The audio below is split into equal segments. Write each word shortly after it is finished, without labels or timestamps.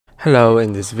Hello,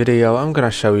 in this video I'm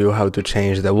gonna show you how to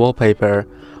change the wallpaper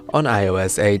on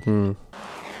iOS 18.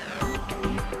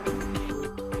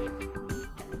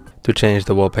 To change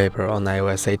the wallpaper on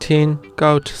iOS 18,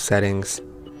 go to Settings,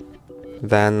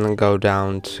 then go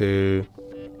down to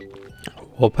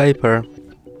Wallpaper,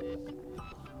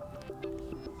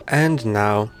 and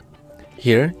now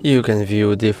here you can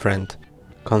view different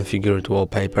configured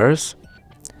wallpapers.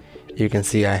 You can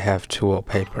see I have two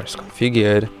wallpapers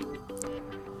configured,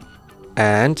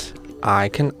 and I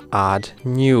can add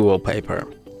new wallpaper.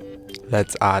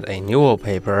 Let's add a new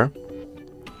wallpaper,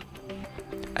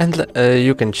 and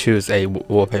you can choose a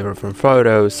wallpaper from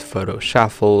Photos, Photo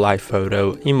Shuffle, Live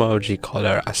Photo, Emoji,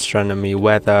 Color, Astronomy,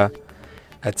 Weather,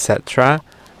 etc.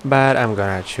 But I'm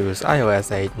gonna choose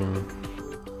iOS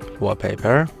 18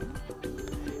 wallpaper.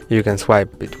 You can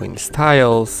swipe between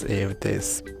styles if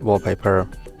this wallpaper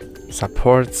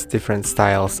supports different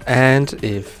styles, and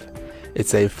if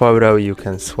it's a photo, you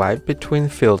can swipe between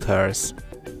filters.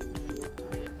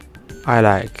 I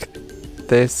like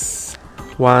this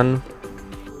one.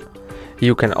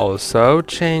 You can also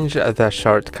change the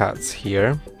shortcuts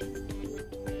here.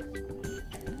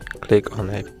 Click on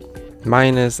a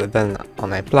minus, then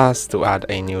on a plus to add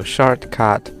a new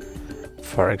shortcut.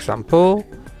 For example,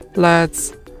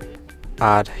 let's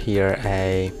add here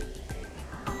a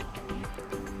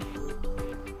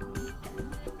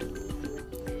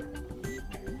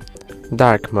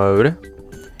dark mode,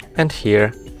 and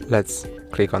here let's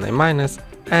click on a minus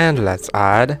and let's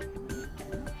add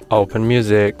open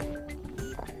music.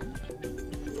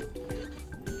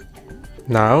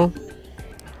 Now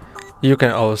you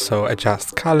can also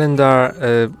adjust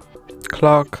calendar,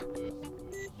 clock.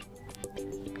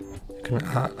 You can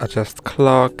adjust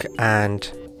clock and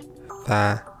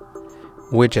the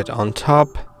widget on top.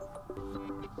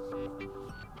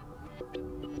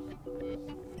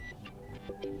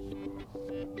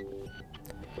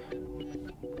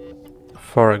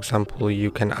 For example, you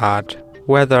can add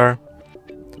weather,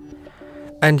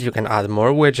 and you can add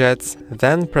more widgets,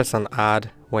 then press on add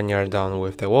when you're done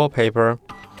with the wallpaper,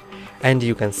 and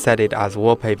you can set it as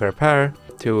wallpaper pair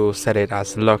to set it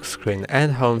as lock screen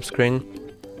and home screen,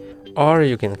 or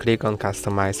you can click on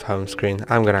customize home screen.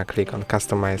 I'm gonna click on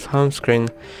customize home screen,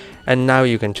 and now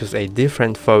you can choose a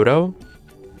different photo.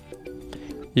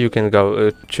 You can go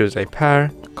choose a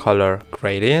pair, color,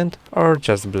 gradient, or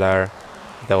just blur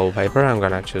the wallpaper. I'm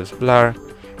gonna choose blur,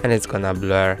 and it's gonna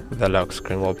blur the lock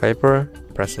screen wallpaper.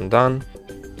 Press on done,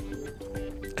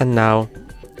 and now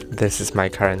this is my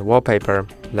current wallpaper.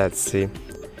 Let's see.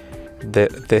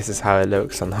 This is how it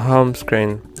looks on home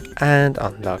screen, and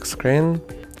on lock screen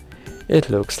it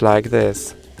looks like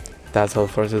this. That's all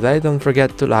for today. Don't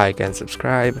forget to like and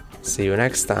subscribe. See you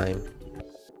next time.